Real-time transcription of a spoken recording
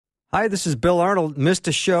Hi, this is Bill Arnold. Missed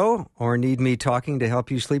a show or need me talking to help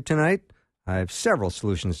you sleep tonight? I have several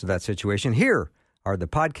solutions to that situation. Here are the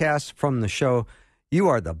podcasts from the show. You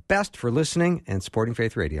are the best for listening and supporting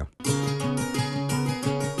Faith Radio.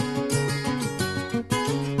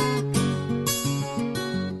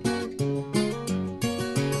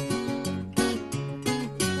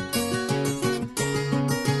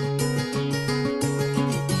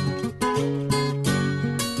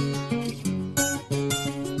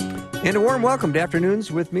 And a warm welcome to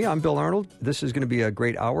Afternoons with me. I'm Bill Arnold. This is going to be a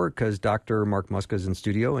great hour because Dr. Mark Muska is in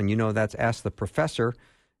studio, and you know that's Ask the Professor.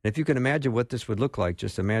 And if you can imagine what this would look like,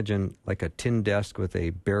 just imagine like a tin desk with a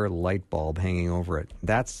bare light bulb hanging over it.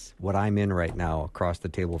 That's what I'm in right now across the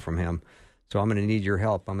table from him. So I'm going to need your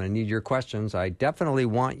help. I'm going to need your questions. I definitely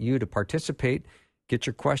want you to participate. Get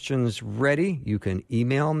your questions ready. You can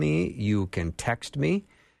email me, you can text me,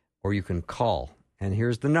 or you can call. And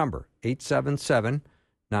here's the number,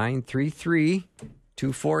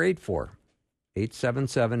 877-933-2484.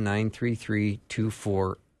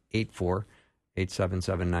 877-933-2484.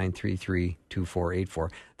 877-933-2484.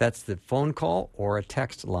 That's the phone call or a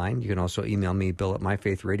text line. You can also email me,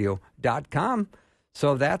 bill@myfaithradio.com.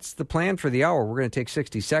 So that's the plan for the hour. We're going to take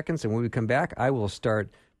 60 seconds, and when we come back, I will start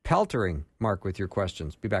peltering Mark with your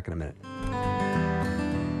questions. Be back in a minute.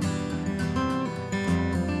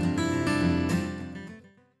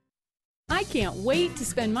 I can't wait to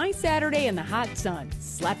spend my Saturday in the hot sun,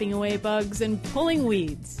 slapping away bugs and pulling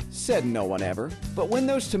weeds. Said no one ever. But when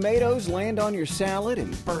those tomatoes land on your salad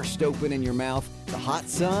and burst open in your mouth, the hot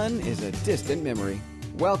sun is a distant memory.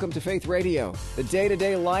 Welcome to Faith Radio. The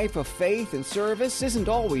day-to-day life of faith and service isn't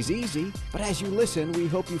always easy, but as you listen, we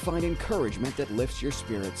hope you find encouragement that lifts your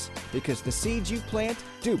spirits, because the seeds you plant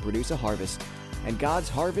do produce a harvest, and God's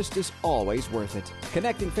harvest is always worth it.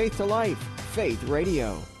 Connecting faith to life, Faith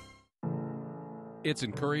Radio. It's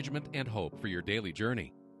encouragement and hope for your daily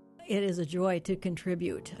journey. It is a joy to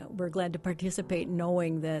contribute. We're glad to participate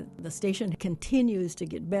knowing that the station continues to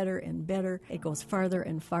get better and better. It goes farther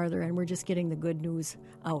and farther, and we're just getting the good news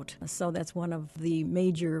out. So that's one of the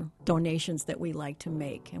major donations that we like to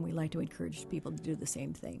make, and we like to encourage people to do the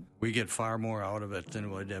same thing. We get far more out of it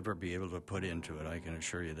than we'd ever be able to put into it, I can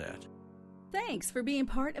assure you that. Thanks for being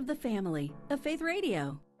part of the family of Faith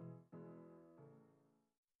Radio.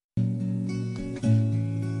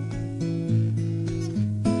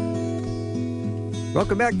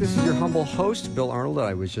 Welcome back. This is your humble host, Bill Arnold.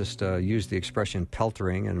 I was just used the expression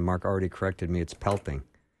peltering, and Mark already corrected me. It's pelting.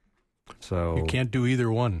 So you can't do either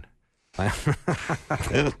one. All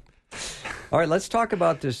right, let's talk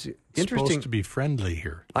about this interesting. It's supposed to be friendly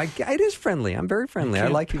here. It is friendly. I'm very friendly. I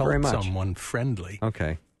like you very much. Pelt someone friendly.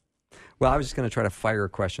 Okay. Well, I was just going to try to fire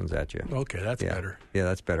questions at you. Okay, that's better. Yeah,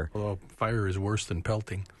 that's better. Although fire is worse than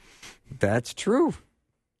pelting. That's true.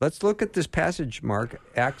 Let's look at this passage, Mark.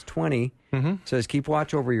 Acts 20 says, "Keep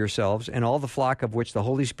watch over yourselves and all the flock of which the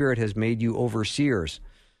Holy Spirit has made you overseers.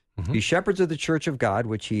 Be shepherds of the church of God,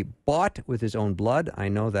 which he bought with his own blood. I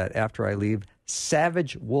know that after I leave,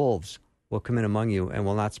 savage wolves will come in among you and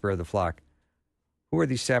will not spare the flock." Who are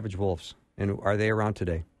these savage wolves, and are they around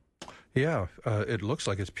today? Yeah, it looks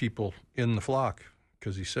like it's people in the flock,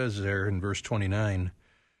 because he says there in verse 29,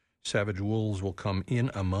 savage wolves will come in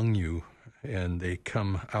among you, and they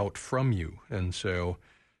come out from you. And so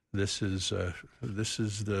this is the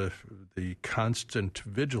constant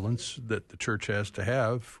vigilance that the church has to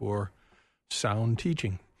have for sound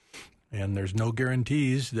teaching. And there's no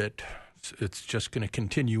guarantees that it's just going to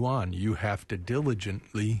continue on. You have to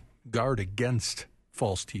diligently guard against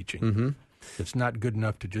false teaching. It's not good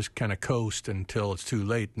enough to just kind of coast until it's too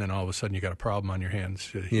late, and then all of a sudden you got a problem on your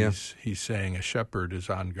hands. He's saying a shepherd is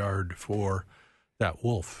on guard for that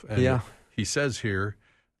wolf. And he says here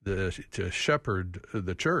to shepherd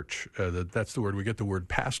the church. That's the word we get the word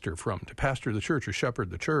pastor from. To pastor the church or shepherd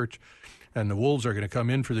the church, and the wolves are going to come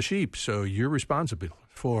in for the sheep. So you're responsible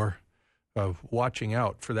for watching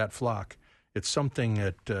out for that flock. It's something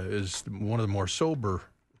that is one of the more sober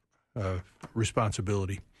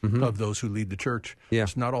responsibility of those who lead the church.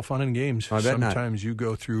 It's not all fun and games. Sometimes you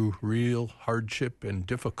go through real hardship and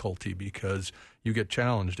difficulty because you get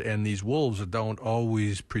challenged, and these wolves don't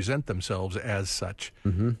always present themselves as such.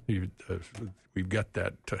 We've got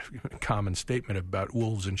that common statement about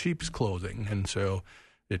wolves in sheep's clothing, and so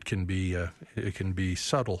it can be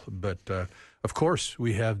subtle. But of course,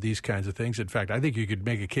 we have these kinds of things. In fact, I think you could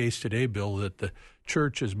make a case today, Bill, that the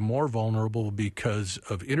church is more vulnerable because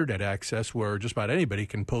of Internet access, where just about anybody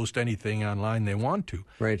can post anything online they want to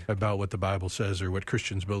about what the Bible says or what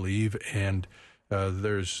Christians believe, and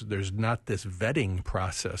there's not this vetting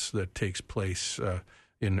process that takes place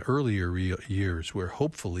in earlier years, where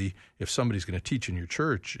hopefully if somebody's going to teach in your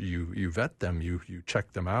church, you vet them, you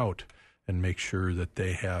check them out and make sure that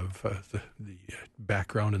they have the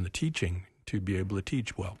background in the teaching to be able to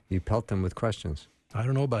teach well. You pelt them with questions. I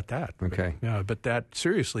don't know about that. Okay. But that,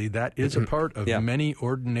 seriously, that is a part of many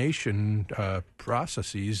ordination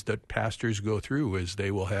processes that pastors go through, is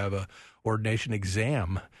they will have a ordination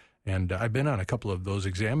exam. And I've been on a couple of those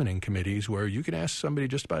examining committees where you can ask somebody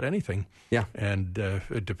just about anything. Yeah. And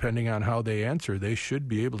depending on how they answer, they should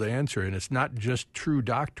be able to answer. And it's not just true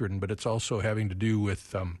doctrine, but it's also having to do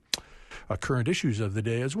with current issues of the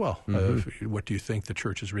day as well. What do you think the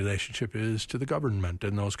church's relationship is to the government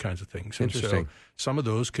and those kinds of things? Interesting. And so some of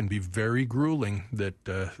those can be very grueling, that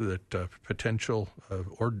potential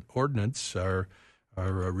ordinance are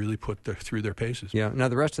really put through their paces. Yeah. Now,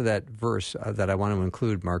 the rest of that verse that I want to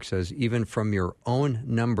include, Mark says, even from your own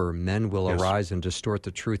number, men will arise and distort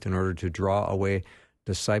the truth in order to draw away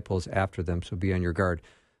disciples after them. So be on your guard.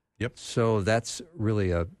 Yep. So that's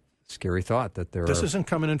really a scary thought that This isn't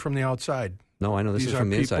coming in from the outside. No, I know this is from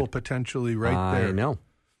the inside. These are people potentially right there. I know.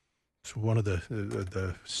 It's one of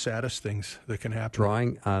the saddest things that can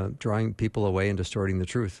happen. Drawing people away and distorting the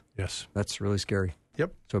truth. Yes. That's really scary.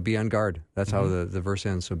 Yep. So be on guard. That's how the verse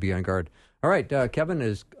ends. So be on guard. All right. Kevin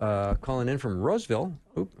is calling in from Roseville.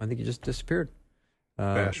 Oop, I think he just disappeared.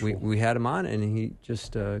 We had him on, and he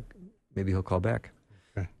just maybe he'll call back.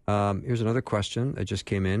 Okay. Here's another question that just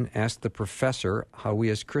came in. Ask the professor how we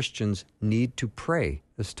as Christians need to pray.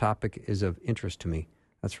 This topic is of interest to me.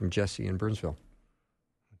 That's from Jesse in Burnsville.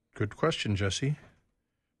 Good question, Jesse.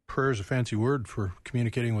 Prayer is a fancy word for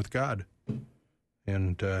communicating with God.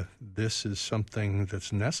 And this is something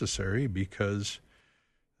that's necessary because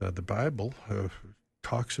the Bible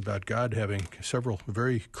talks about God having several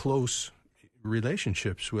very close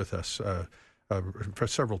relationships with us, for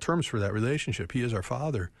several terms for that relationship. He is our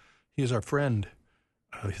Father. He is our friend.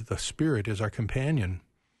 The Spirit is our companion,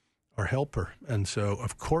 our helper. And so,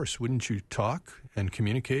 of course, wouldn't you talk and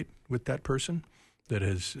communicate with that person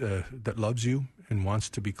that loves you and wants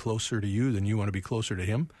to be closer to you than you want to be closer to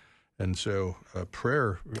him? And so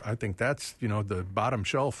prayer, I think that's, the bottom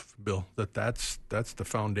shelf, Bill, that's the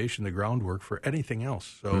foundation, the groundwork for anything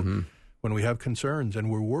else. So when we have concerns and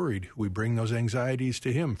we're worried, we bring those anxieties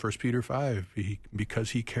to him, 1 Peter 5,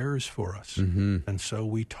 because he cares for us. And so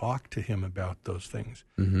we talk to him about those things.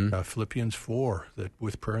 Philippians 4, that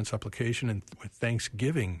with prayer and supplication and with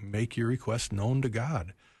thanksgiving, make your requests known to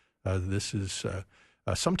God. This is...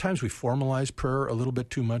 sometimes we formalize prayer a little bit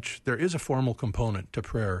too much. There is a formal component to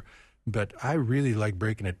prayer, but I really like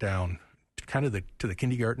breaking it down to kind of to the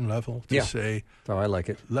kindergarten level to say, oh, I like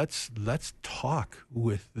it. Let's talk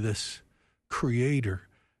with this Creator,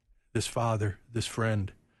 this Father, this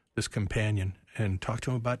friend, this companion, and talk to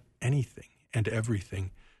him about anything and everything.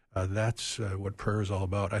 That's what prayer is all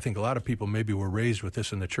about. I think a lot of people maybe were raised with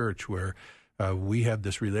this in the church, where we have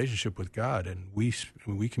this relationship with God, and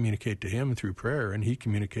we communicate to him through prayer, and he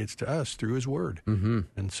communicates to us through his word.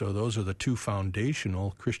 And so those are the two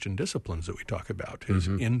foundational Christian disciplines that we talk about, is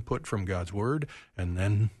input from God's word and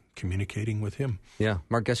then communicating with him. Yeah.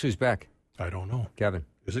 Mark, guess who's back? I don't know. Kevin.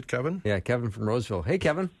 Is it Kevin? Yeah, Kevin from Roseville. Hey,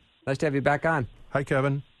 Kevin. Nice to have you back on. Hi,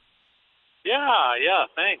 Kevin. Yeah,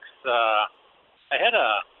 thanks.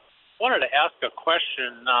 I wanted to ask a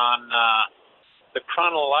question on the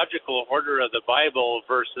chronological order of the Bible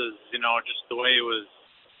versus, just the way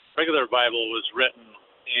regular Bible was written.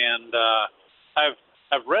 And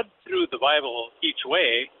I've read through the Bible each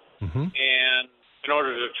way, and in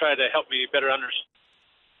order to try to help me better understand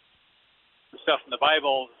stuff in the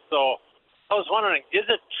Bible. So I was wondering, is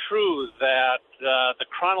it true that the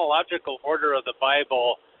chronological order of the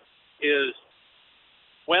Bible is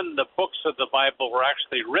when the books of the Bible were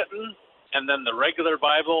actually written, and then the regular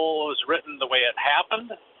Bible was written the way it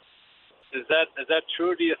happened? Is that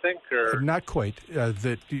true, do you think? Or? Not quite.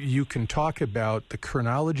 That you can talk about the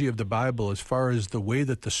chronology of the Bible as far as the way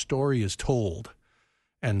that the story is told.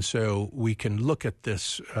 And so we can look at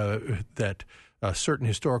this, that certain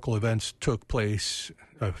historical events took place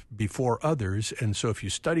before others. And so if you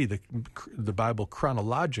study the Bible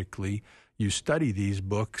chronologically, you study these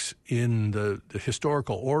books in the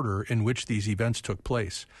historical order in which these events took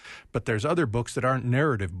place. But there's other books that aren't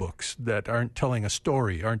narrative books, that aren't telling a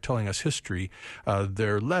story, aren't telling us history.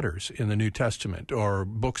 They're letters in the New Testament, or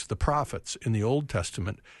books of the prophets in the Old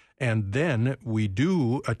Testament. And then we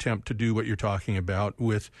do attempt to do what you're talking about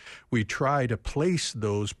we try to place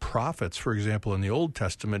those prophets, for example, in the Old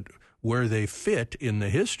Testament, where they fit in the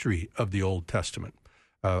history of the Old Testament.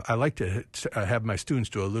 I like to have my students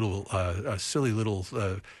do a silly little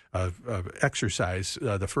exercise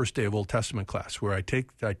the first day of Old Testament class, where I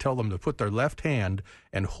tell them to put their left hand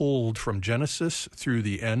and hold from Genesis through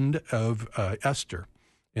the end of Esther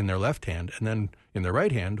in their left hand, and then in their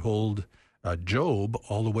right hand hold Job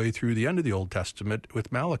all the way through the end of the Old Testament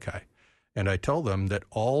with Malachi. And I tell them that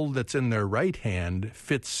all that's in their right hand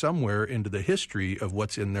fits somewhere into the history of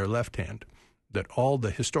what's in their left hand, that all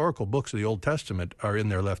the historical books of the Old Testament are in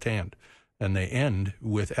their left hand, and they end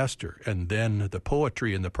with Esther. And then the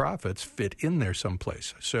poetry and the prophets fit in there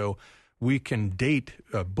someplace. So we can date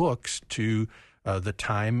books to the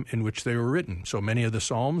time in which they were written. So many of the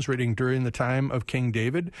Psalms written during the time of King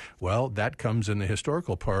David, well, that comes in the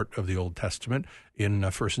historical part of the Old Testament in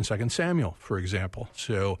 1st and 2nd Samuel, for example.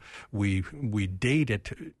 So we date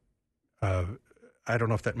it. I don't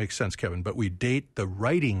know if that makes sense, Kevin, but we date the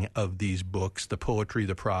writing of these books, the poetry,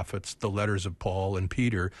 the prophets, the letters of Paul and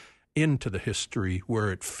Peter, into the history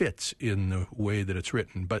where it fits in the way that it's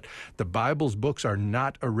written. But the Bible's books are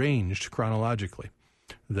not arranged chronologically,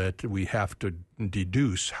 that we have to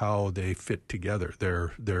deduce how they fit together.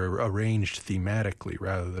 They're arranged thematically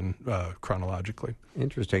rather than chronologically.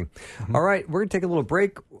 Interesting. Mm-hmm. All right, we're going to take a little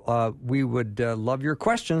break. We would love your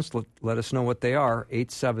questions. Let us know what they are.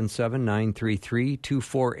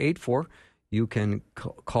 877-933-2484. You can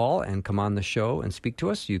call and come on the show and speak to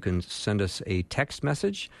us. You can send us a text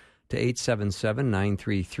message to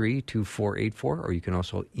 877-933-2484, or you can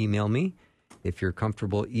also email me. If you're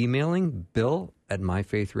comfortable emailing,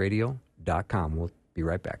 bill@myfaithradio.com. We'll be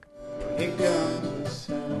right back. Here comes the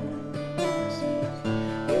sun.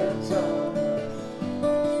 It's on.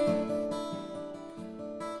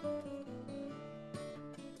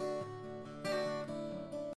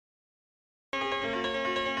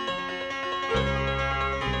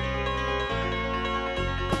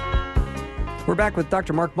 We're back with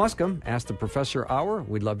Dr. Mark Muska, Ask the Professor Hour.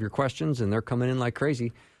 We love your questions, and they're coming in like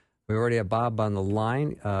crazy. We already have Bob on the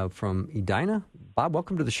line from Edina. Bob,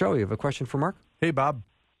 welcome to the show. You have a question for Mark? Hey, Bob.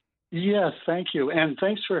 Yes, thank you. And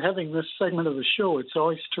thanks for having this segment of the show. It's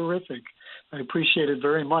always terrific. I appreciate it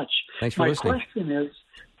very much. Thanks for listening. My question is,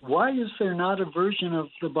 why is there not a version of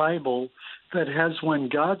the Bible that has when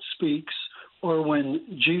God speaks or when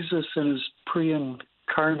Jesus in his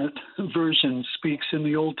pre-incarnate version speaks in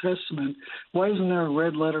the Old Testament? Why isn't there a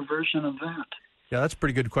red letter version of that? Yeah, that's a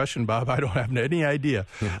pretty good question, Bob. I don't have any idea.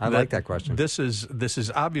 Yeah, I like that question. This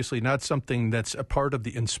is obviously not something that's a part of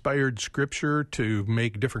the inspired Scripture to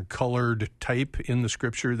make different colored type in the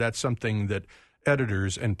Scripture. That's something that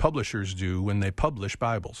editors and publishers do when they publish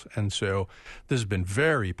Bibles. And so this has been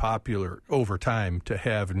very popular over time to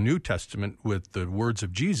have New Testament with the words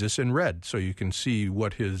of Jesus in red, so you can see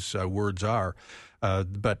what his words are.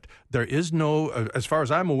 But there is no, as far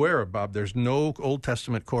as I'm aware of, Bob, there's no Old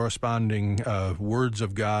Testament corresponding words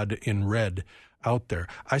of God in red out there.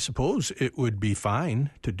 I suppose it would be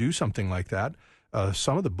fine to do something like that.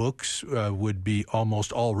 Some of the books would be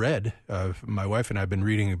almost all red. My wife and I have been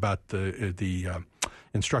reading about the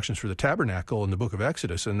instructions for the tabernacle in the book of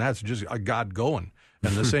Exodus, and that's just God going.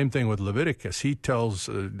 And the same thing with Leviticus. He tells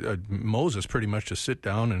Moses pretty much to sit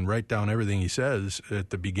down and write down everything he says at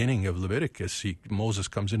the beginning of Leviticus. Moses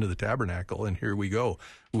comes into the tabernacle, and here we go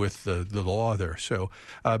with the law there. So,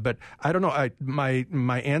 but I don't know.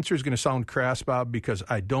 My answer is going to sound crass, Bob, because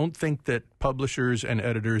I don't think that publishers and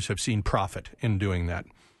editors have seen profit in doing that.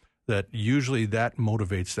 That usually that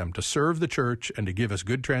motivates them to serve the church and to give us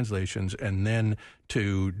good translations and then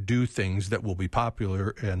to do things that will be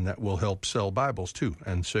popular and that will help sell Bibles too.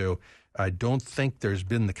 And so I don't think there's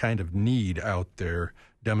been the kind of need out there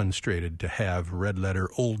demonstrated to have red letter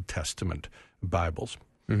Old Testament Bibles.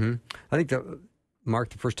 Mm-hmm. I think that, Mark,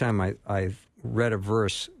 the first time I read a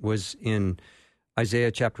verse was in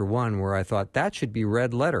Isaiah chapter 1, where I thought that should be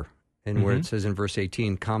red letter. And where it says in verse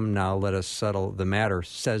 18, "Come now, let us settle the matter,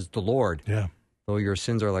 says the Lord. Yeah. Though your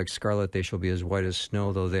sins are like scarlet, they shall be as white as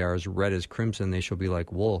snow. Though they are as red as crimson, they shall be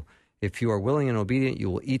like wool. If you are willing and obedient, you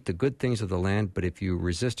will eat the good things of the land. But if you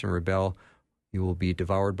resist and rebel, you will be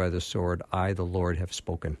devoured by the sword. I, the Lord, have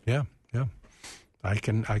spoken." Yeah, yeah. I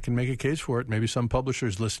can make a case for it. Maybe some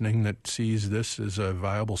publishers listening that sees this as a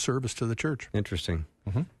viable service to the church. Interesting.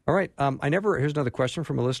 Mm-hmm. All right. Here's another question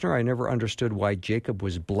from a listener. I never understood why Jacob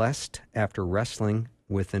was blessed after wrestling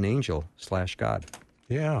with an angel / God.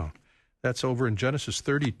 Yeah. That's over in Genesis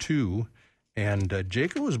 32. And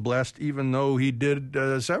Jacob was blessed even though he did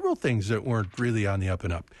several things that weren't really on the up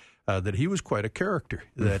and up. That he was quite a character.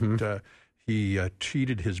 That he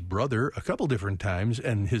cheated his brother a couple different times,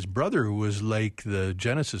 and his brother was like the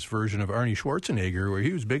Genesis version of Arnie Schwarzenegger, where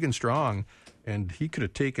he was big and strong, And he could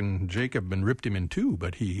have taken Jacob and ripped him in two,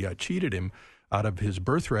 but he cheated him out of his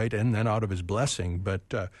birthright and then out of his blessing.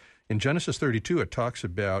 But in Genesis 32, it talks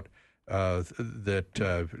about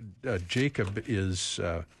that Jacob is...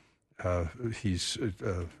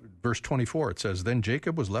 verse 24, it says, "Then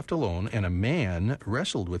Jacob was left alone, and a man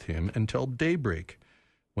wrestled with him until daybreak.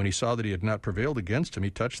 When he saw that he had not prevailed against him, he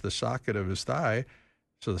touched the socket of his thigh.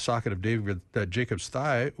 So the socket of Jacob's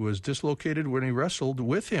thigh was dislocated when he wrestled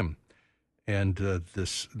with him. And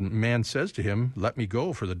this man says to him, 'Let me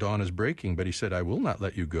go, for the dawn is breaking.' But he said, 'I will not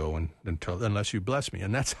let you go unless you bless me.'"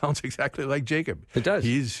 And that sounds exactly like Jacob. It does.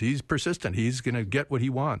 He's persistent. He's going to get what he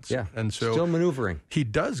wants. Yeah. And so still maneuvering. He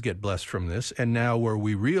does get blessed from this. And now where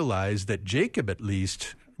we realize that Jacob at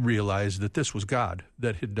least realized that this was God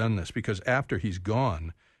that had done this, because after he's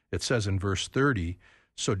gone, it says in verse 30,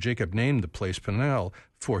 "So Jacob named the place Peniel,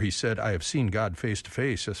 for he said, 'I have seen God face to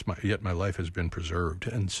face, yet my life has been preserved.'"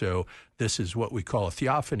 And so this is what we call a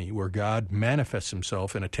theophany, where God manifests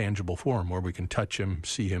himself in a tangible form, where we can touch him,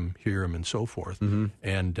 see him, hear him, and so forth. Mm-hmm.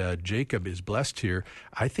 And Jacob is blessed here.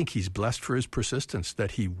 I think he's blessed for his persistence,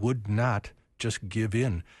 that he would not just give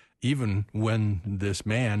in. Even when this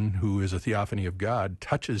man, who is a theophany of God,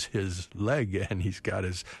 touches his leg and he's got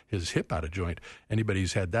his hip out of joint. Anybody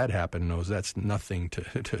who's had that happen knows that's nothing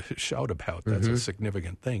to shout about. That's a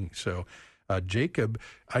significant thing. So Jacob,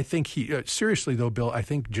 I think seriously though, Bill, I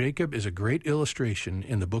think Jacob is a great illustration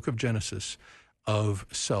in the book of Genesis of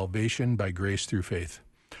salvation by grace through faith.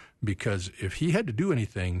 Because if he had to do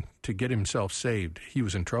anything to get himself saved, he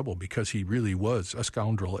was in trouble, because he really was a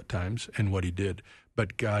scoundrel at times in what he did.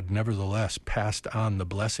 But God nevertheless passed on the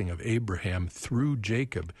blessing of Abraham through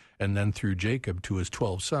Jacob, and then through Jacob to his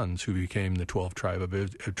 12 sons, who became the 12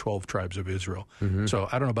 tribes of Israel. Mm-hmm. So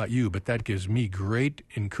I don't know about you, but that gives me great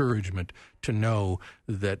encouragement to know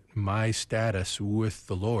that my status with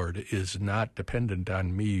the Lord is not dependent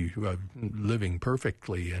on me living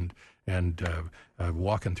perfectly and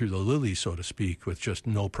walking through the lilies, so to speak, with just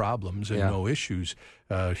no problems and no issues.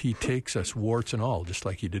 He takes us warts and all, just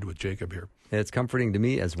like he did with Jacob here. It's comforting to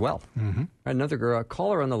me as well. Mm-hmm. Another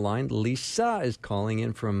caller on the line, Lisa, is calling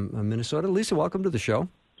in from Minnesota. Lisa, welcome to the show.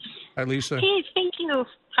 Hi, Lisa. Hey, thank you.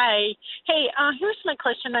 Hi. Hey, here's my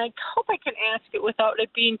question. I hope I can ask it without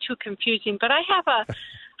it being too confusing, but I have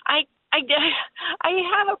I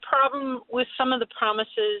have a problem with some of the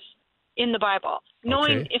promises in the Bible,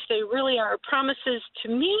 knowing if they really are promises to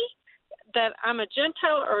me, that I'm a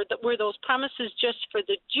Gentile, or that were those promises just for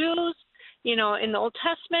the Jews, in the Old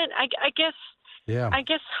Testament. I guess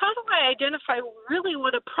how do I identify really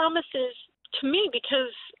what a promise is to me?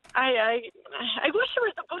 Because I wish there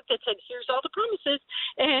was a book that said, here's all the promises,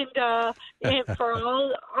 and for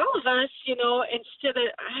all of us, instead of,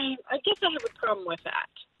 I guess I have a problem with that.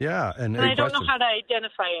 Yeah, and I don't know how to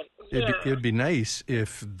identify it. It'd be nice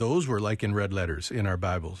if those were like in red letters in our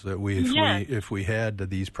Bibles, that if we had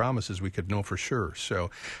these promises, we could know for sure. So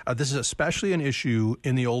this is especially an issue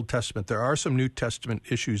in the Old Testament. There are some New Testament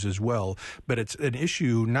issues as well, but it's an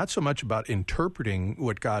issue not so much about interpreting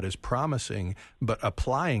what God is promising, but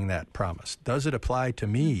applying that promise. Does it apply to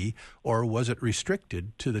me, or was it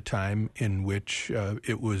restricted to the time in which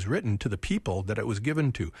it was written to the people that it was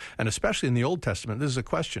given to? And especially in the Old Testament, this is a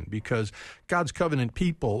question, because God's covenant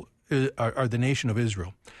people are the nation of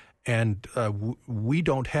Israel. And we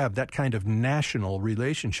don't have that kind of national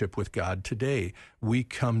relationship with God today. We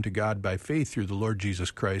come to God by faith through the Lord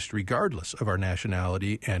Jesus Christ, regardless of our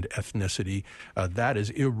nationality and ethnicity. That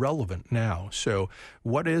is irrelevant now. So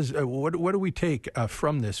what do we take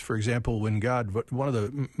from this? For example, when God, one of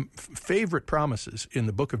the favorite promises in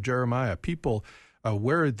the book of Jeremiah, people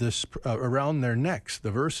wear this around their necks,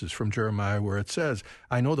 the verses from Jeremiah where it says,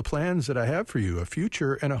 "I know the plans that I have for you, a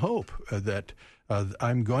future and a hope, that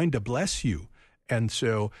I'm going to bless you." And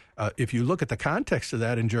so if you look at the context of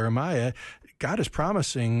that in Jeremiah, God is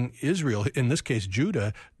promising Israel, in this case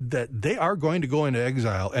Judah, that they are going to go into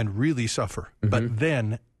exile and really suffer. Mm-hmm. But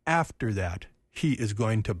then after that, he is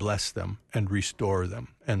going to bless them and restore them.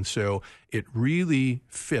 And so it really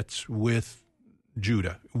fits with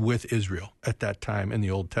Judah, with Israel at that time in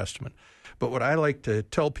the Old Testament. But what I like to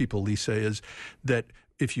tell people, Lisa, is that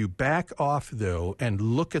if you back off, though, and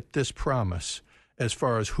look at this promise as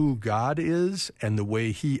far as who God is and the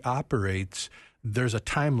way he operates, there's a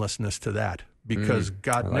timelessness to that, because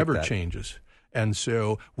God never changes. And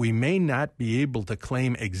so we may not be able to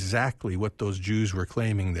claim exactly what those Jews were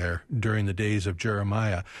claiming there during the days of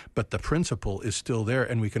Jeremiah, but the principle is still there.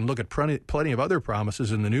 And we can look at plenty of other promises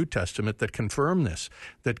in the New Testament that confirm this,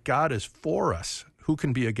 that God is for us. who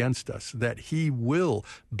can be against us? That he will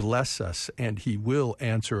bless us and he will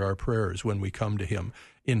answer our prayers when we come to him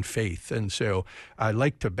in faith. And so I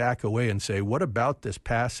like to back away and say, what about this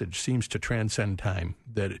passage seems to transcend time?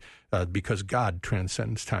 That because God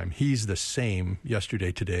transcends time. He's the same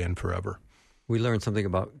yesterday, today, and forever. We learn something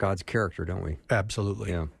about God's character, don't we?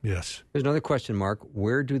 Absolutely. Yeah. Yes. There's another question, Mark.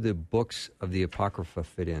 Where do the books of the Apocrypha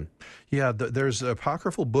fit in? Yeah, there's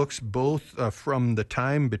apocryphal books both from the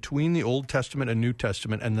time between the Old Testament and New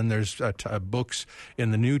Testament, and then there's books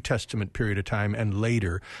in the New Testament period of time and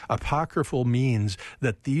later. Apocryphal means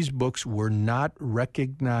that these books were not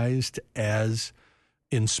recognized as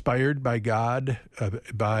inspired by God,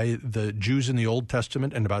 by the Jews in the Old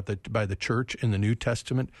Testament and by the church in the New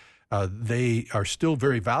Testament. They are still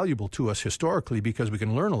very valuable to us historically because we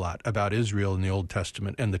can learn a lot about Israel in the Old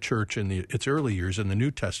Testament and the church in its early years in the New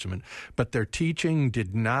Testament. But their teaching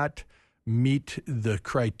did not meet the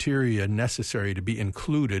criteria necessary to be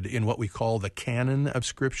included in what we call the canon of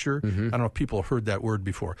Scripture. Mm-hmm. I don't know if people have heard that word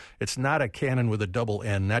before. It's not a canon with a double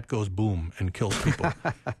N. That goes boom and kills people.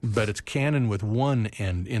 But it's canon with one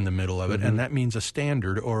N in the middle of it, and that means a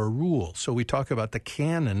standard or a rule. So we talk about the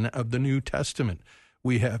canon of the New Testament.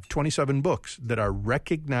 We have 27 books that are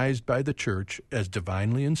recognized by the church as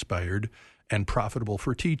divinely inspired and profitable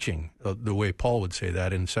for teaching, the way Paul would say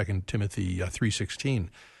that in 2 Timothy 3:16.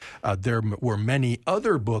 There were many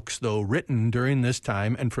other books, though, written during this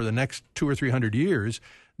time and for the next 200 or 300 years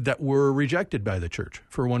that were rejected by the church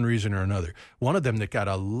for one reason or another. One of them that got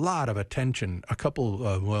a lot of attention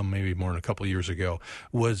maybe more than a couple years ago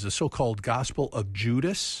was the so-called Gospel of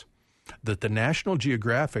Judas, that the National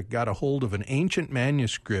Geographic got a hold of an ancient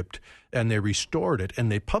manuscript and they restored it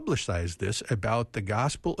and they publicized this about the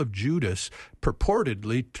Gospel of Judas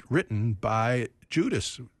purportedly written by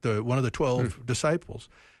Judas, one of the 12 disciples.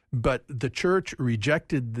 But the church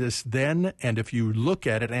rejected this then, and if you look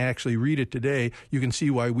at it and actually read it today, you can see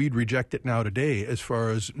why we'd reject it now today as far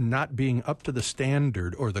as not being up to the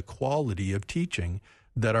standard or the quality of teaching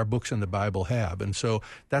that our books in the Bible have. And so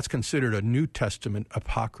that's considered a New Testament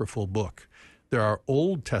apocryphal book. There are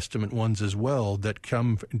Old Testament ones as well that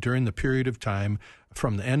come during the period of time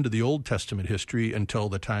from the end of the Old Testament history until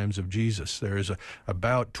the times of Jesus. There is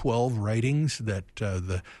about 12 writings that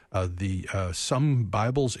some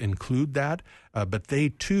Bibles include that, but they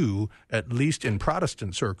too, at least in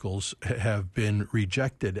Protestant circles, have been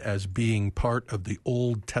rejected as being part of the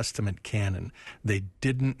Old Testament canon. They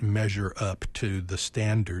didn't measure up to the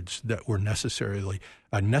standards that were necessary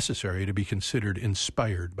to be considered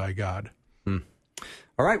inspired by God.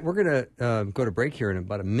 All right, we're going to go to break here in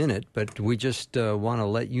about a minute, but we just want to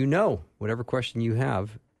let you know, whatever question you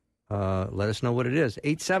have, let us know what it is.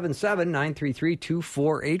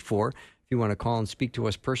 877-933-2484. If you want to call and speak to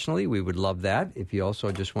us personally, we would love that. If you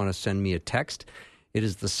also just want to send me a text, it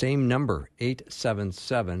is the same number,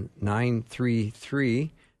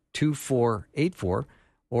 877-933-2484.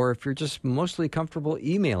 Or if you're just mostly comfortable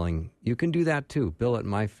emailing, you can do that too,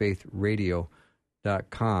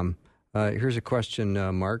 bill@myfaithradio.com. Here's a question,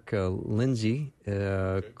 Mark. Lindsay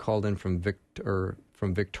called in from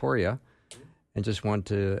Victoria and just wanted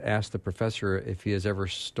to ask the professor if he has ever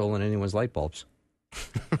stolen anyone's light bulbs. I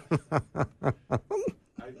think I'm going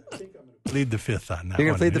to plead the fifth on that. You're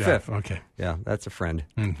going to plead the fifth? Okay. Yeah, that's a friend.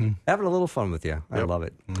 Mm-hmm. Having a little fun with you. I love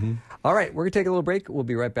it. Mm-hmm. All right, we're going to take a little break. We'll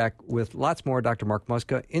be right back with lots more. Dr. Mark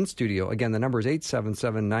Muska in studio. Again, the number is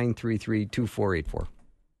 877-933-2484.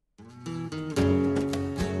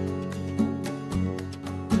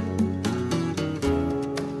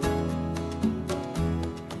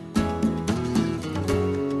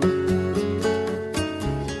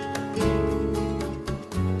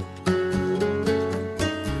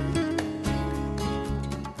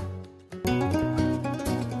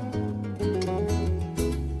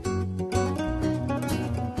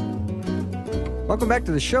 Welcome back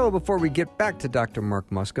to the show. Before we get back to Dr. Mark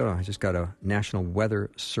Muska, I just got a National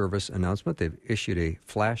Weather Service announcement. They've issued a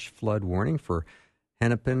flash flood warning for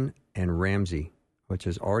Hennepin and Ramsey, which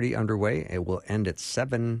is already underway. It will end at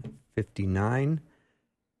 7:59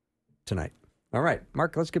 tonight. All right,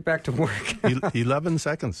 Mark, let's get back to work. 11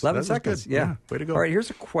 seconds. 11 seconds, yeah. Way to go. All right, here's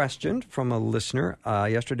a question from a listener.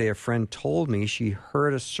 Yesterday, a friend told me she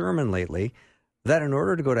heard a sermon lately that in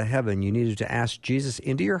order to go to heaven, you needed to ask Jesus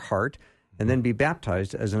into your heart and then be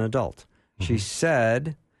baptized as an adult. Mm-hmm. She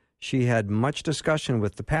said she had much discussion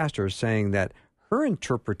with the pastor saying that her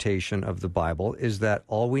interpretation of the Bible is that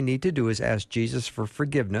all we need to do is ask Jesus for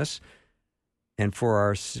forgiveness and for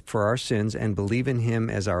our sins and believe in him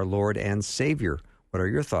as our Lord and Savior. What are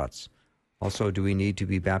your thoughts? Also, do we need to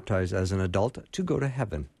be baptized as an adult to go to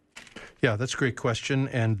heaven? Yeah, that's a great question,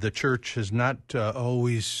 and the church has not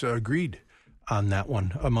always agreed on that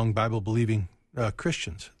one among Bible-believing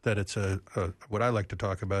Christians, that it's what I like to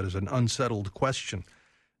talk about is an unsettled question,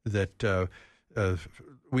 that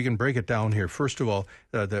we can break it down here. First of all,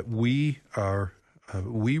 that we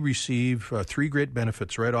receive three great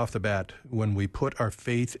benefits right off the bat when we put our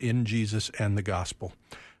faith in Jesus and the gospel,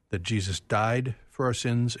 that Jesus died for our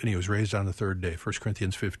sins and he was raised on the third day, 1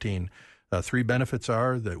 Corinthians 15. Three benefits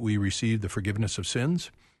are that we receive the forgiveness of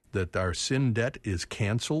sins, that our sin debt is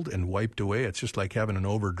canceled and wiped away. It's just like having an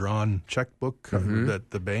overdrawn checkbook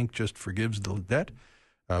that the bank just forgives the debt.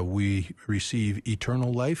 We receive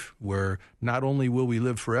eternal life, where not only will we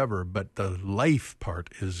live forever, but the life part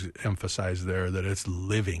is emphasized there, that it's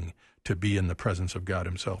living to be in the presence of God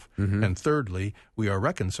himself. And thirdly, we are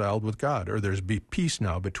reconciled with God, or there's peace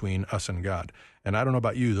now between us and God. And I don't know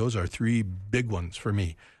about you, those are three big ones for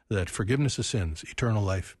me. That forgiveness of sins, eternal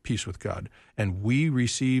life, peace with God. And we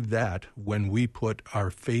receive that when we put our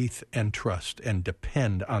faith and trust and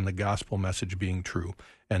depend on the gospel message being true,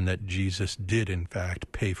 and that Jesus did, in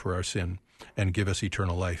fact, pay for our sin and give us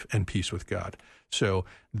eternal life and peace with God. So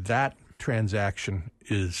that transaction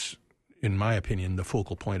is, in my opinion, the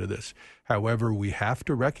focal point of this. However, we have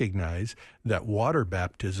to recognize that water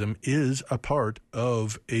baptism is a part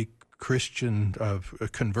of a Christian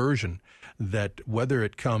conversion, that whether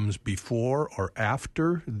it comes before or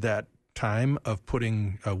after that time of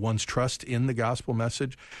putting one's trust in the gospel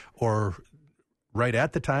message, or right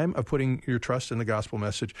at the time of putting your trust in the gospel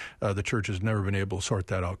message, the church has never been able to sort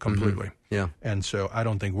that out completely. Yeah. And so I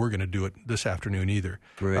don't think we're going to do it this afternoon either.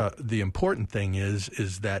 Right. The important thing is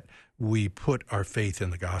that we put our faith in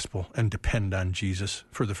the gospel and depend on Jesus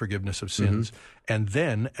for the forgiveness of sins. And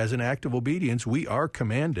then, as an act of obedience, we are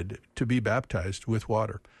commanded to be baptized with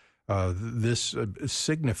water. This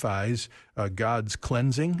signifies God's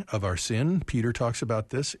cleansing of our sin. Peter talks about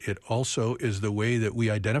this. It also is the way that we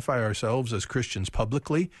identify ourselves as Christians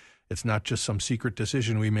publicly. It's not just some secret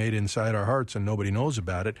decision we made inside our hearts and nobody knows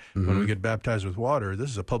about it. When we get baptized with water, this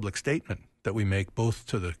is a public statement that we make both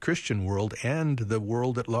to the Christian world and the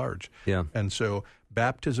world at large. Yeah. And so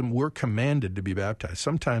baptism, we're commanded to be baptized.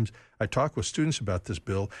 Sometimes I talk with students about this,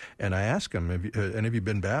 Bill, and I ask them, have you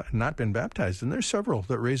been not been baptized? And there's several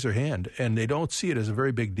that raise their hand, and they don't see it as a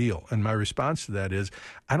very big deal. And my response to that is,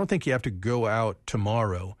 I don't think you have to go out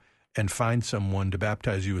tomorrow and find someone to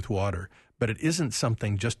baptize you with water, but it isn't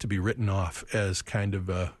something just to be written off as kind of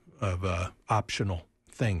a optional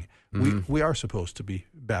thing. We are supposed to be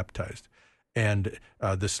baptized. And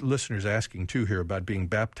this listener's asking, too, here about being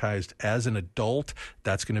baptized as an adult.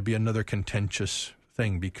 That's going to be another contentious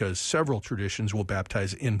thing, because several traditions will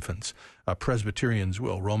baptize infants. Presbyterians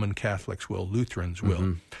will, Roman Catholics will, Lutherans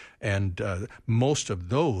will. And most of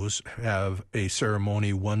those have a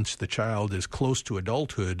ceremony once the child is close to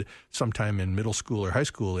adulthood, sometime in middle school or high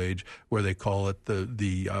school age, where they call it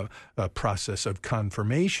the process of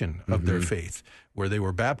confirmation of their faith, where they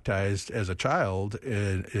were baptized as a child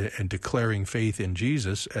and declaring faith in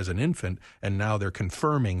Jesus as an infant, and now they're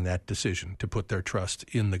confirming that decision to put their trust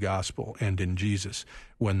in the gospel and in Jesus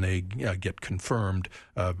when they get confirmed,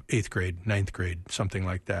 8th grade, 9th grade, something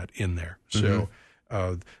like that in there. So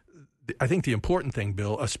I think the important thing,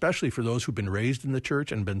 Bill, especially for those who've been raised in the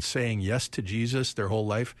church and been saying yes to Jesus their whole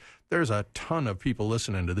life, there's a ton of people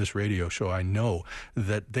listening to this radio show, I know,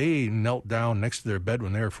 that they knelt down next to their bed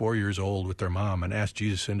when they were 4 years old with their mom and asked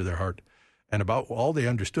Jesus into their heart. And about all they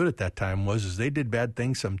understood at that time was they did bad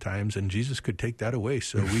things sometimes, and Jesus could take that away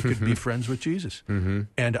so we could be friends with Jesus.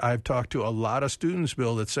 And I've talked to a lot of students,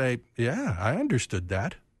 Bill, that say, yeah, I understood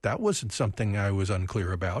that. That wasn't something I was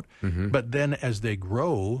unclear about. But then as they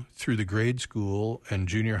grow through the grade school and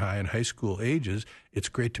junior high and high school ages, it's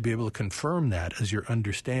great to be able to confirm that as your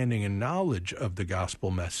understanding and knowledge of the gospel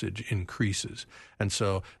message increases. And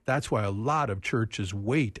so that's why a lot of churches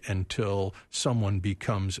wait until someone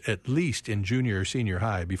becomes at least in junior or senior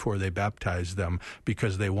high before they baptize them,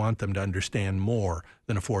 because they want them to understand more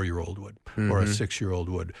than a 4-year-old would or a 6-year-old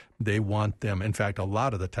would. They want them, in fact, a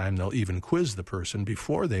lot of the time they'll even quiz the person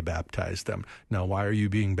before they baptize them. Now, why are you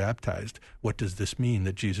being baptized? What does this mean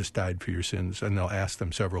that Jesus died for your sins? And they'll ask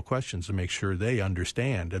them several questions to make sure they understand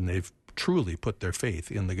and they've truly put their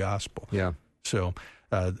faith in the gospel. Yeah. So,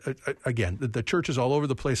 again, the church is all over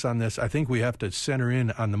the place on this. I think we have to center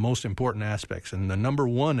in on the most important aspects. And the number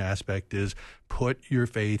one aspect is put your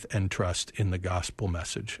faith and trust in the gospel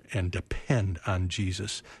message and depend on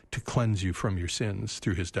Jesus to cleanse you from your sins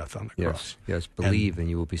through his death on the cross. Yes, believe and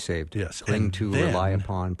you will be saved. Yes. Cling to, rely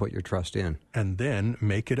upon, put your trust in. And then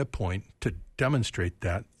make it a point to demonstrate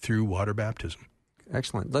that through water baptism.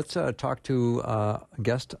 Excellent. Let's talk to a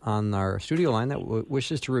guest on our studio line that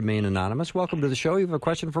wishes to remain anonymous. Welcome to the show. You have a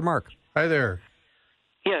question for Mark. Hi there.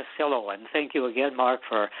 Yes, hello, and thank you again, Mark,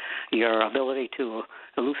 for your ability to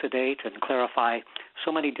elucidate and clarify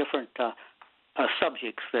so many different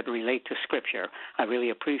subjects that relate to Scripture. I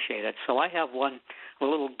really appreciate it. So I have a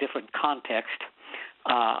little different context.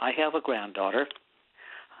 I have a granddaughter,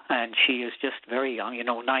 and she is just very young,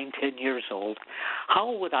 9, 10 years old.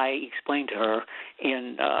 How would I explain to her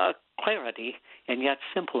in clarity and yet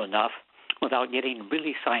simple enough without getting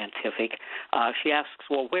really scientific? She asks,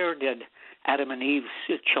 well, where did Adam and Eve's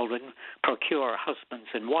children procure husbands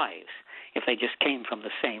and wives if they just came from the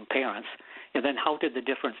same parents? And then how did the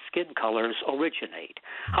different skin colors originate?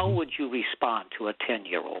 How would you respond to a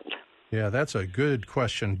 10-year-old? Yeah, that's a good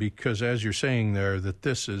question, because as you're saying there, that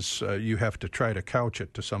this is, you have to try to couch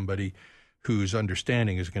it to somebody whose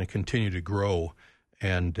understanding is going to continue to grow.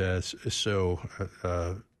 And so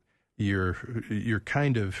you're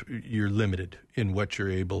limited in what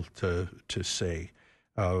you're able to say.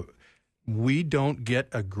 We don't get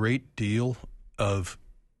a great deal of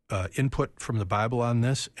input from the Bible on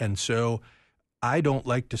this, and so I don't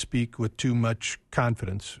like to speak with too much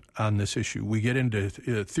confidence on this issue. We get into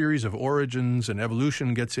theories of origins, and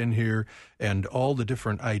evolution gets in here, and all the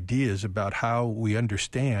different ideas about how we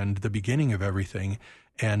understand the beginning of everything.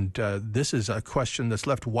 And this is a question that's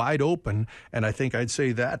left wide open, and I think I'd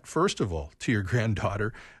say that, first of all, to your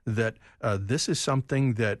granddaughter, that this is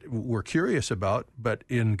something that we're curious about, but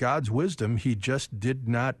in God's wisdom, He just did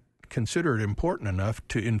not consider it important enough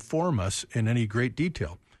to inform us in any great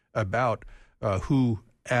detail about who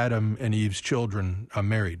Adam and Eve's children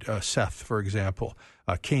married. Seth, for example,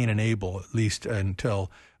 Cain and Abel, at least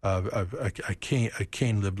until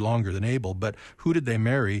Cain lived longer than Abel. But who did they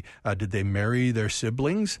marry? Did they marry their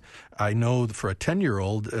siblings? I know for a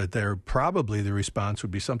 10-year-old, probably the response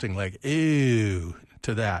would be something like, ew,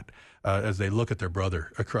 to that. As they look at their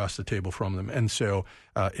brother across the table from them. And so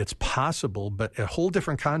it's possible, but a whole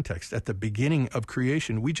different context. At the beginning of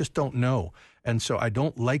creation, we just don't know. And so I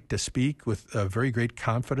don't like to speak with very great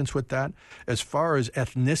confidence with that. As far as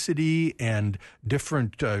ethnicity and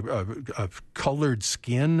different colored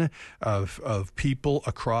skin of people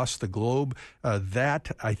across the globe,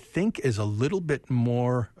 that I think is a little bit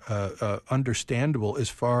more understandable as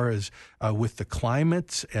far as with the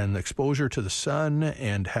climates and the exposure to the sun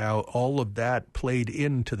and how all of that played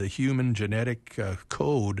into the human genetic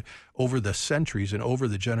code over the centuries and over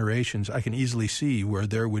the generations. I can easily see where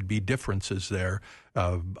there would be differences there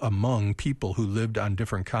among people who lived on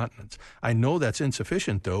different continents. I know that's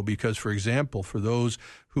insufficient, though, because, for example, for those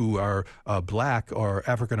who are black or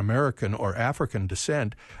African American or African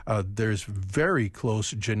descent, there's very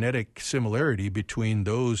close genetic similarity between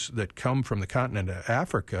those that come from the continent of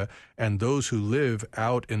Africa and those who live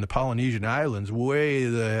out in the Polynesian Islands, way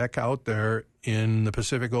the heck out there in the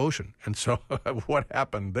Pacific Ocean. And so what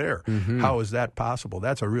happened there? Mm-hmm. How is that possible?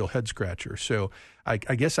 That's a real head-scratcher. So I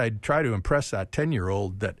guess I'd try to impress that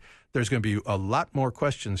 10-year-old that there's going to be a lot more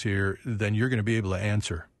questions here than you're going to be able to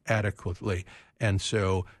answer adequately. And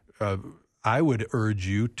so I would urge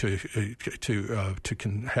you to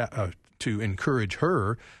encourage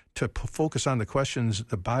her to focus on the questions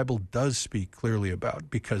the Bible does speak clearly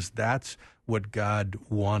about, because that's what God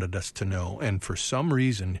wanted us to know. And for some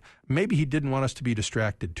reason, maybe He didn't want us to be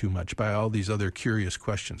distracted too much by all these other curious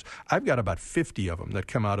questions. I've got about 50 of them that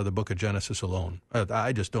come out of the book of Genesis alone.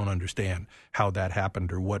 I just don't understand how that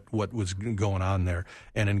happened or what was going on there.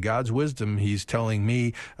 And in God's wisdom, He's telling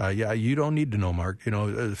me, you don't need to know, Mark.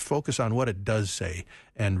 Focus on what it does say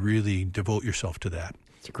and really devote yourself to that.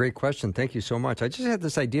 It's a great question. Thank you so much. I just had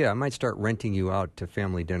this idea. I might start renting you out to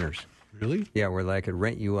family dinners. Really? Yeah, where I could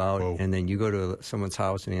rent you out, and then you go to someone's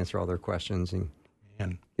house and answer all their questions and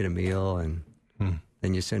get a meal, and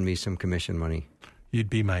then you send me some commission money.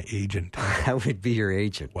 You'd be my agent. I would be your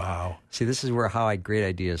agent. Wow. See, this is where how great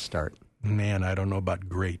ideas start. Man, I don't know about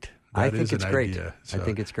great. I think it's great. I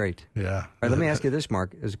think it's great. Yeah. All right, let me ask you this,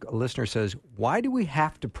 Mark. As a listener says, why do we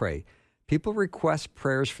have to pray? People request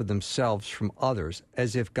prayers for themselves from others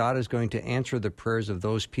as if God is going to answer the prayers of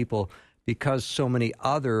those people because so many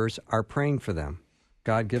others are praying for them.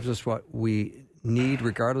 God gives us what we need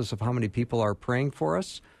regardless of how many people are praying for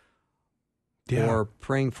us or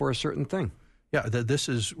praying for a certain thing. Yeah, this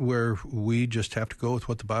is where we just have to go with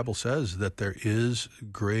what the Bible says, that there is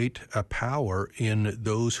great power in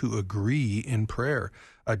those who agree in prayer.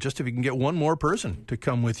 Just if you can get one more person to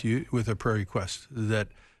come with you with a prayer request, that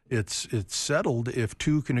it's settled. If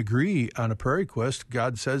two can agree on a prayer request,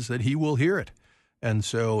 God says that He will hear it. And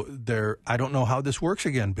so I don't know how this works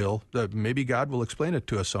again, Bill. Maybe God will explain it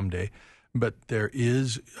to us someday. but there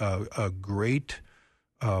is a great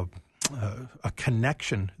a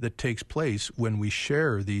connection that takes place when we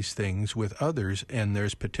share these things with others, and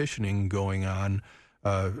there's petitioning going on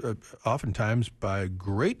oftentimes by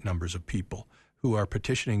great numbers of people who are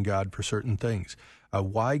petitioning God for certain things.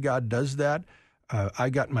 Why God does that? I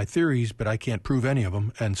got my theories, but I can't prove any of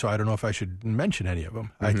them, and so I don't know if I should mention any of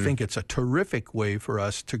them. I think it's a terrific way for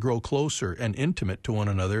us to grow closer and intimate to one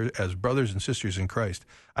another as brothers and sisters in Christ.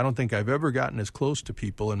 I don't think I've ever gotten as close to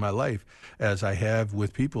people in my life as I have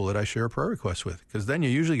with people that I share prayer requests with, because then you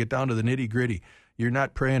usually get down to the nitty-gritty. You're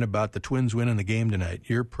not praying about the Twins winning the game tonight.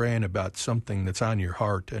 You're praying about something that's on your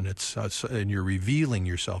heart, and and you're revealing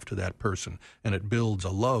yourself to that person, and it builds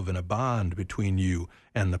a love and a bond between you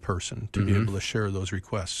and the person to be able to share those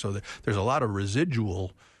requests. So there's a lot of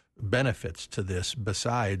residual benefits to this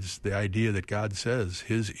besides the idea that God says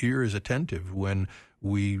His ear is attentive when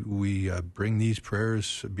we bring these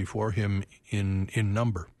prayers before Him in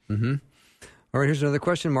number. All right, here's another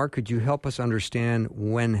question, Mark. Could you help us understand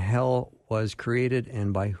when hell was created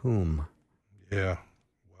and by whom? Yeah,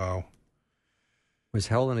 wow. Was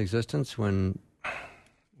hell in existence when...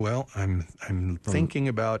 Well, I'm thinking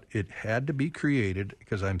about it had to be created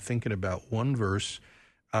because I'm thinking about one verse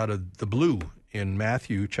out of the blue in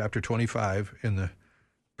Matthew chapter 25 in the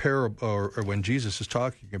parable, or when Jesus is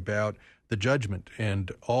talking about the judgment, and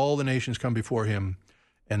all the nations come before Him,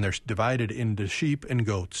 and they're divided into sheep and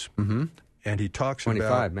goats. And He talks 25,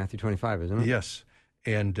 about... Matthew 25, isn't it? Yes.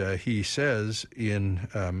 And He says in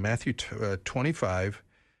Matthew 25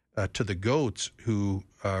 to the goats who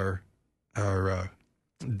are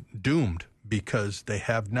doomed because they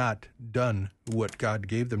have not done what God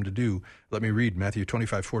gave them to do. Let me read Matthew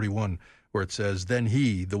 25:41, where it says, "Then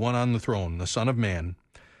He, the one on the throne, the Son of Man,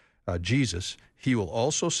 Jesus, He will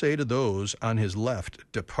also say to those on His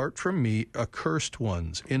left, 'Depart from me, accursed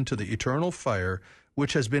ones, into the eternal fire,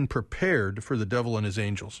 which has been prepared for the devil and his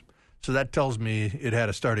angels.'" So that tells me it had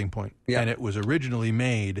a starting point. And it was originally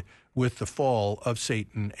made with the fall of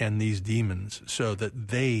Satan and these demons, so that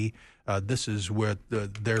this is where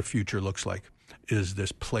their future looks like, is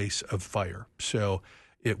this place of fire. So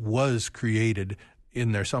it was created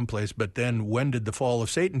in there someplace, but then when did the fall of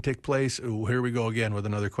Satan take place? Here we go again with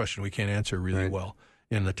another question we can't answer really well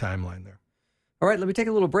in the timeline there. All right, let me take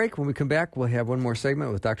a little break. When we come back, we'll have one more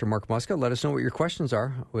segment with Dr. Mark Muska. Let us know what your questions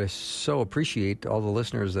are. We so appreciate all the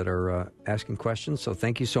listeners that are asking questions, so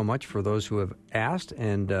thank you so much for those who have asked.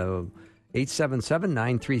 And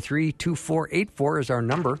 877-933-2484 is our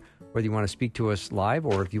number, whether you want to speak to us live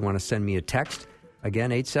or if you want to send me a text. Again,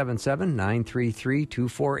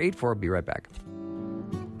 877-933-2484. I'll be right back.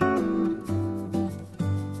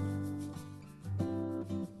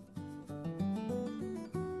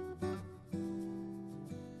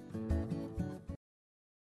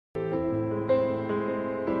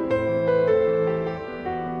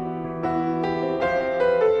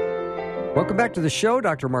 Welcome back to the show.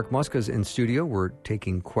 Dr. Mark Muska is in studio. We're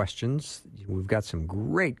taking questions. We've got some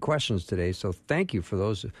great questions today, so thank you for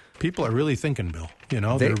those. People are really thinking, Bill.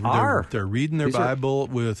 They are. They're reading their Bible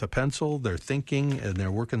with a pencil. They're thinking, and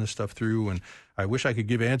they're working this stuff through. And I wish I could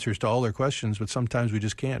give answers to all their questions, but sometimes we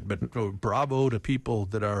just can't. But bravo to people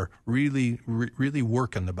that are really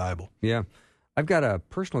working the Bible. Yeah. I've got a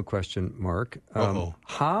personal question, Mark.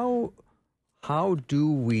 How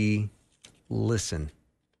do we listen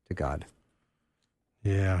to God?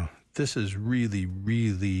 Yeah, this is really,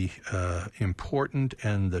 really important,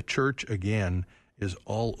 and the church, again, is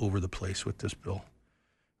all over the place with this, Bill,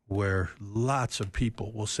 where lots of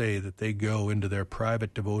people will say that they go into their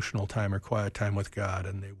private devotional time or quiet time with God,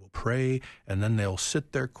 and they will pray, and then they'll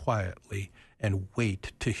sit there quietly and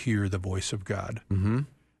wait to hear the voice of God.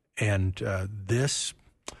 And this,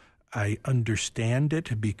 I understand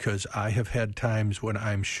it because I have had times when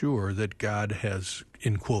I'm sure that God has,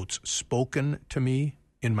 in quotes, spoken to me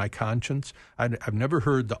in my conscience. I've never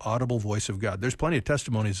heard the audible voice of God. There's plenty of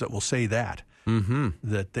testimonies that will say that,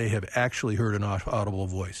 that they have actually heard an audible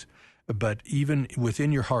voice. But even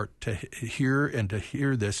within your heart to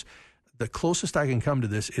hear this, the closest I can come to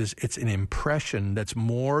this is it's an impression that's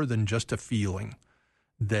more than just a feeling,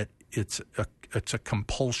 that it's a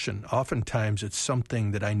compulsion. Oftentimes it's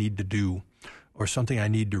something that I need to do or something I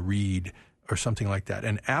need to read or something like that.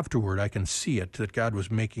 And afterward I can see it, that God was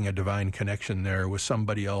making a divine connection there with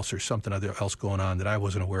somebody else or something else going on that I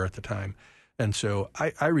wasn't aware at the time. And so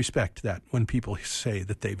I respect that when people say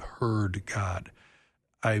that they've heard God.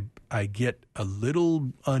 I get a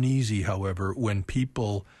little uneasy, however, when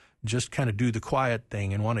people just kind of do the quiet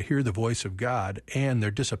thing and want to hear the voice of God, and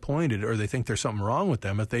they're disappointed or they think there's something wrong with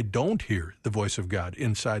them if they don't hear the voice of God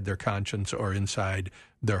inside their conscience or inside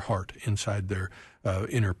their heart, inside their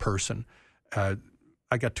inner person.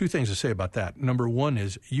 I got two things to say about that. Number one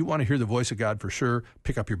is, you want to hear the voice of God for sure,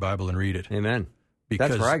 pick up your Bible and read it. Amen. Because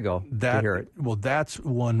that's where I go to hear it. Well, that's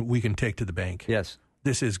one we can take to the bank. Yes.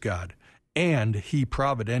 This is God. And He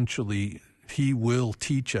providentially, He will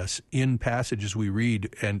teach us in passages we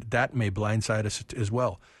read, and that may blindside us as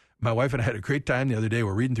well. My wife and I had a great time the other day.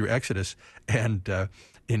 We're reading through Exodus, and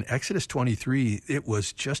in Exodus 23, it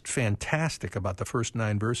was just fantastic about the first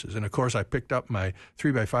 9 verses. And, of course, I picked up my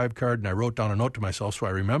 3x5 card and I wrote down a note to myself so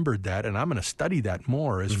I remembered that, and I'm going to study that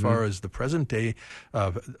more as far as the present-day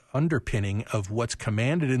underpinning of what's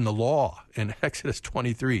commanded in the law in Exodus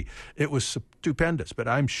 23. It was stupendous, but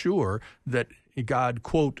I'm sure that God,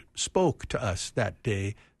 quote, spoke to us that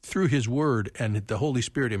day through His Word, and the Holy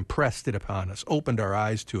Spirit impressed it upon us, opened our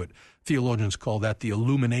eyes to it. Theologians call that the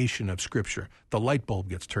illumination of Scripture. The light bulb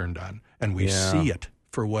gets turned on, and we see it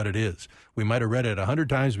for what it is. We might have read it 100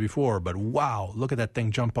 times before, but wow, look at that thing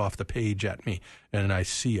jump off the page at me, and I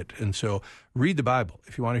see it. And so read the Bible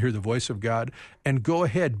if you want to hear the voice of God, and go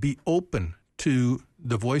ahead, be open to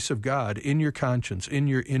the voice of God in your conscience, in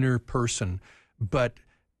your inner person. But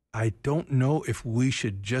I don't know if we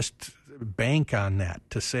should just bank on that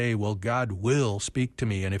to say, well, God will speak to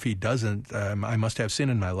me, and if He doesn't, I must have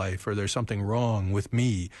sin in my life, or there's something wrong with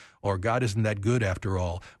me, or God isn't that good after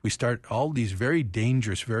all. We start all these very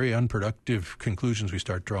dangerous, very unproductive conclusions we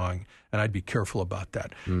start drawing, and I'd be careful about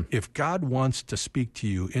that. If God wants to speak to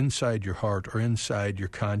you inside your heart or inside your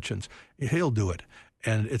conscience, He'll do it,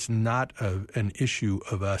 and it's not an issue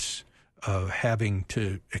of us having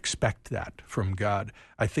to expect that from God.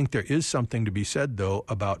 I think there is something to be said, though,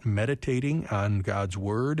 about meditating on God's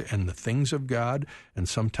Word and the things of God, and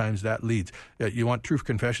sometimes that leads. You want truth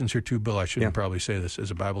confessions here too, Bill? I shouldn't probably say this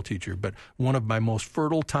as a Bible teacher, but one of my most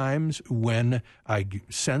fertile times when I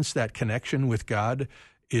sense that connection with God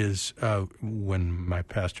is when my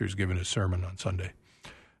pastor is giving a sermon on Sunday.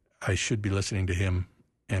 I should be listening to him,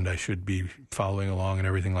 and I should be following along and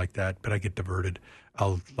everything like that, but I get diverted.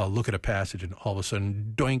 I'll look at a passage, and all of a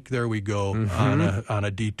sudden, doink, there we go on a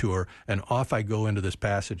detour, and off I go into this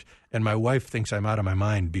passage. And my wife thinks I'm out of my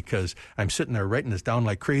mind because I'm sitting there writing this down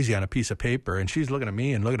like crazy on a piece of paper, and she's looking at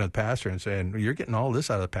me and looking at the pastor and saying, "You're getting all this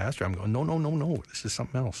out of the pastor." I'm going, no, this is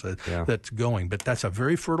something else that's going. But that's a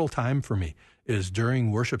very fertile time for me, is during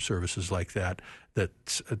worship services like that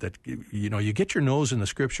you get your nose in the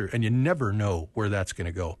Scripture, and you never know where that's going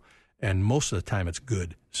to go. And most of the time it's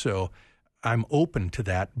good. So I'm open to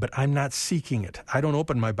that, but I'm not seeking it. I don't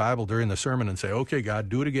open my Bible during the sermon and say, "Okay, God,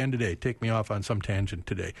 do it again today. Take me off on some tangent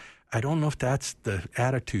today." I don't know if that's the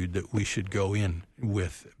attitude that we should go in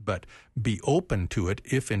with, but be open to it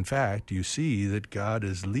if, in fact, you see that God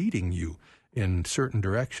is leading you in certain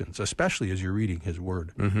directions, especially as you're reading His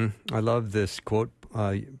Word. I love this quote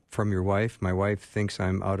from your wife. "My wife thinks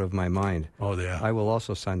I'm out of my mind." Oh, yeah. I will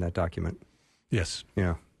also sign that document. Yes.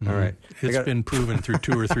 Yeah. All right. It's been proven through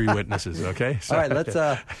 2 or 3 witnesses, okay? So. All right,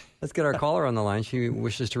 let's get our caller on the line. She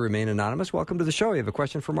wishes to remain anonymous. Welcome to the show. You have a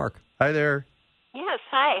question for Mark. Hi there. Yes,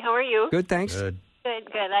 hi. How are you? Good, thanks. Good.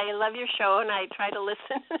 Good. I love your show, and I try to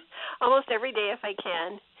listen almost every day if I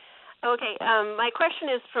can. Okay, my question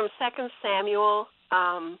is from 2 Samuel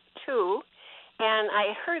 2, and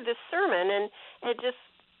I heard this sermon, and it just,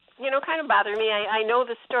 kind of bothered me. I know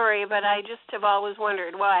the story, but I just have always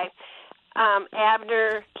wondered why.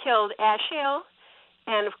 Abner killed Asahel,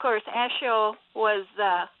 and of course Asahel was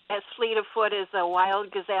as fleet of foot as a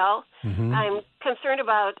wild gazelle. I'm concerned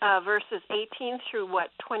about verses 18 through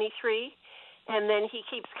 23, and then he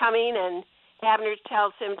keeps coming, and Abner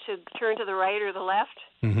tells him to turn to the right or the left.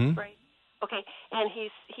 Right. Okay, and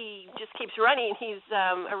he just keeps running. He's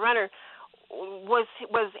a runner. Was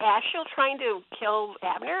Asahel trying to kill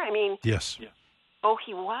Abner? I mean, yes. Yeah. Oh,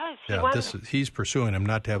 he was. He's pursuing him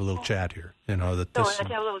not to have a little chat here. Not to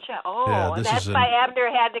have a little chat. Oh, that's why Abner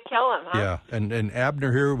had to kill him, huh? Yeah, and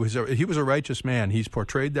Abner here was a righteous man. He's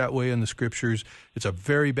portrayed that way in the Scriptures. It's a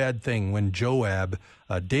very bad thing when Joab,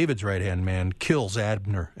 David's right-hand man, kills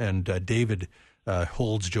Abner, and David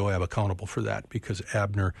holds Joab accountable for that because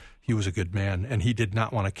Abner, he was a good man, and he did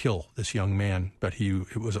not want to kill this young man, but he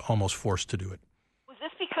was almost forced to do it. Was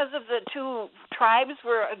this because of the two tribes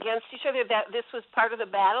were against each other, that this was part of the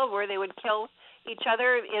battle where they would kill each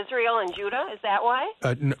other, Israel and Judah? Is that why?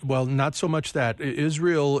 Well, not so much that.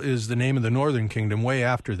 Israel is the name of the northern kingdom way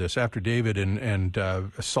after this, after David and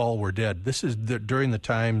Saul were dead. This is during the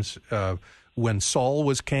times when Saul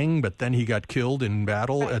was king, but then he got killed in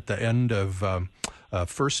battle at the end of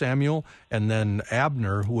 1 Samuel, and then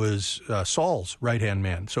Abner was Saul's right-hand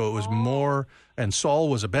man. So it was more, and Saul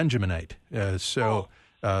was a Benjaminite.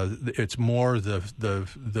 It's more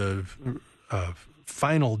the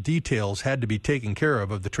final details had to be taken care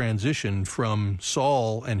of the transition from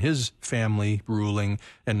Saul and his family ruling,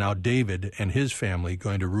 and now David and his family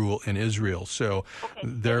going to rule in Israel. So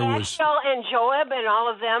there was Ashbel and Joab and all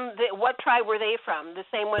of them. What tribe were they from? The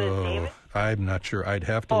same one as David? I'm not sure. I'd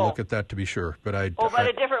have to look at that to be sure. But a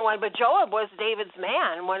different one. But Joab was David's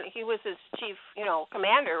man. He was his chief,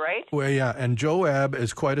 commander, right? Well, yeah, and Joab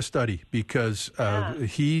is quite a study because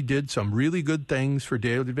he did some really good things for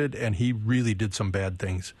David, and he really did some bad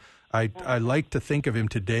things. I like to think of him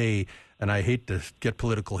today, and I hate to get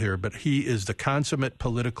political here, but he is the consummate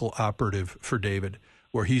political operative for David,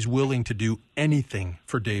 where he's willing to do anything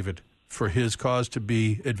for David, for his cause to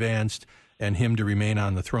be advanced and him to remain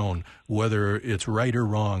on the throne. Whether it's right or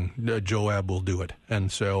wrong, Joab will do it.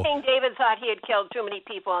 And so King David thought he had killed too many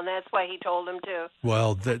people, and that's why he told him to.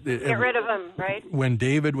 Well, get rid of him, right? When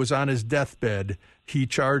David was on his deathbed, he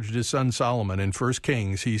charged his son Solomon in 1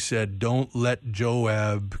 Kings. He said, don't let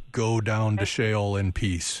Joab go down to Sheol in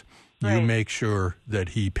peace. You make sure that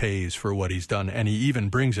he pays for what he's done. And he even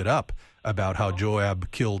brings it up about how Joab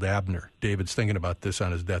killed Abner. David's thinking about this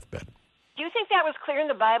on his deathbed. Do you think that was clear in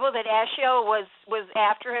the Bible that Ashiel was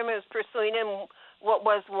after him and was pursuing him,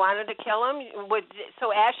 wanted to kill him? So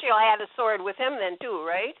Ashiel had a sword with him then too,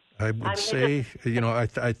 right? I would say,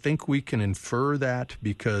 I think we can infer that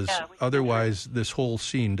because otherwise this whole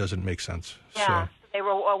scene doesn't make sense. Yeah, so they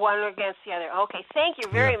were one against the other. Okay, thank you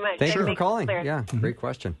very much. Thank you for calling. Yeah, great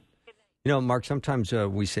question. Mark, sometimes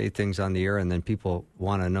we say things on the air and then people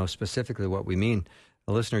want to know specifically what we mean.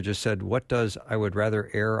 A listener just said, what does I would rather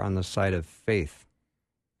err on the side of faith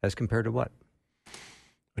as compared to what?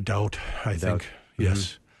 A doubt, I think.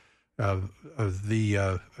 Yes.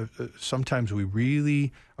 Sometimes we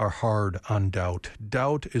really are hard on doubt.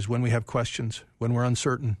 Doubt is when we have questions, when we're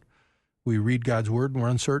uncertain. We read God's word and we're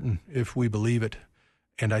uncertain if we believe it.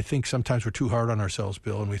 And I think sometimes we're too hard on ourselves,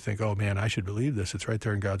 Bill, and we think, oh, man, I should believe this. It's right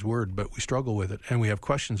there in God's word. But we struggle with it, and we have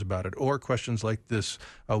questions about it. Or questions like this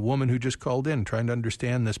woman who just called in trying to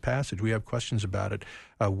understand this passage. We have questions about it.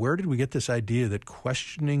 Where did we get this idea that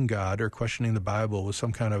questioning God or questioning the Bible was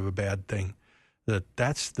some kind of a bad thing?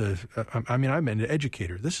 I'm an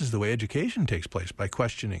educator. This is the way education takes place, by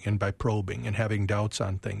questioning and by probing and having doubts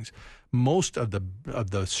on things. Most of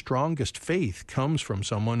the strongest faith comes from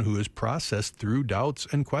someone who has processed through doubts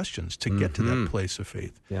and questions to get to that place of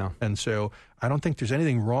faith. Yeah. And so I don't think there's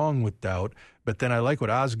anything wrong with doubt, but then I like what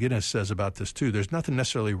Os Guinness says about this too. There's nothing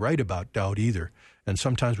necessarily right about doubt either. And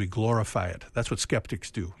sometimes we glorify it. That's what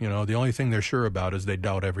skeptics do. The only thing they're sure about is they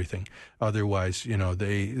doubt everything. Otherwise,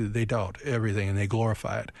 they doubt everything and they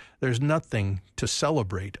glorify it. There's nothing to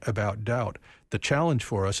celebrate about doubt. The challenge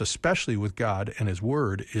for us, especially with God and His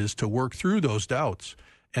Word, is to work through those doubts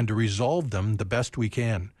and to resolve them the best we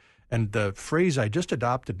can. And the phrase I just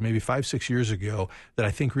adopted maybe 5-6 years ago that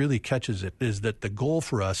I think really catches it is that the goal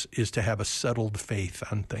for us is to have a settled faith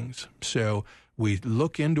on things. So we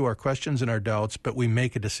look into our questions and our doubts, but we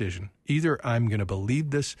make a decision. Either I'm going to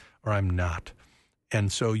believe this or I'm not. And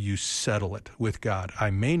so you settle it with God.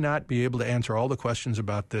 I may not be able to answer all the questions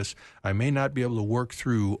about this. I may not be able to work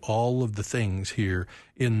through all of the things here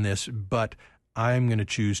in this, but I'm going to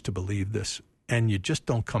choose to believe this. And you just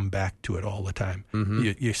don't come back to it all the time.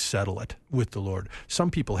 You settle it with the Lord. Some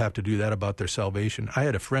people have to do that about their salvation. I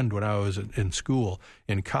had a friend when I was in school,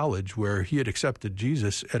 in college, where he had accepted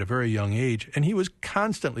Jesus at a very young age, and he was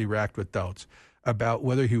constantly racked with doubts about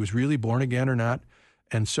whether he was really born again or not.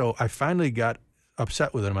 And so I finally got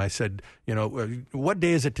upset with him. I said, what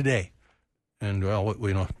day is it today? And,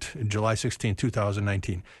 July 16,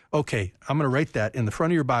 2019. Okay, I'm going to write that in the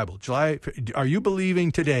front of your Bible. Are you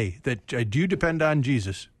believing today that do you depend on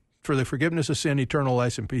Jesus for the forgiveness of sin, eternal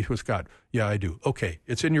life, and peace with God? Yeah, I do. Okay,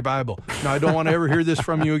 it's in your Bible. Now, I don't want to ever hear this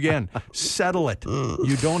from you again. Settle it.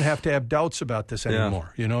 You don't have to have doubts about this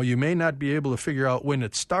anymore. Yeah. You may not be able to figure out when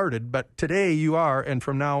it started, but today you are, and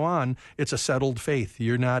from now on, it's a settled faith.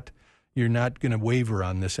 You're not going to waver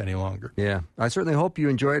on this any longer. Yeah. I certainly hope you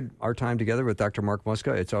enjoyed our time together with Dr. Mark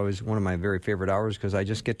Muska. It's always one of my very favorite hours because I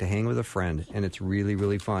just get to hang with a friend, and it's really,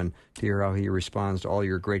 really fun to hear how he responds to all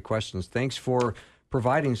your great questions. Thanks for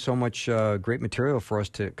providing so much great material for us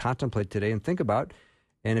to contemplate today and think about.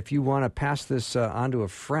 And if you want to pass this on to a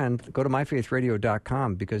friend, go to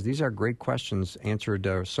myfaithradio.com because these are great questions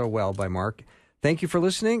answered so well by Mark. Thank you for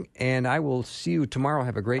listening, and I will see you tomorrow.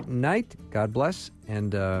 Have a great night. God bless,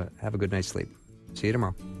 and have a good night's sleep. See you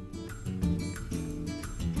tomorrow.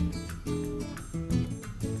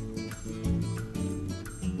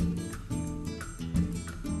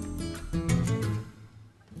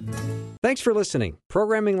 Thanks for listening.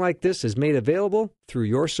 Programming like this is made available through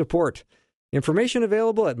your support. Information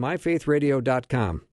available at myfaithradio.com.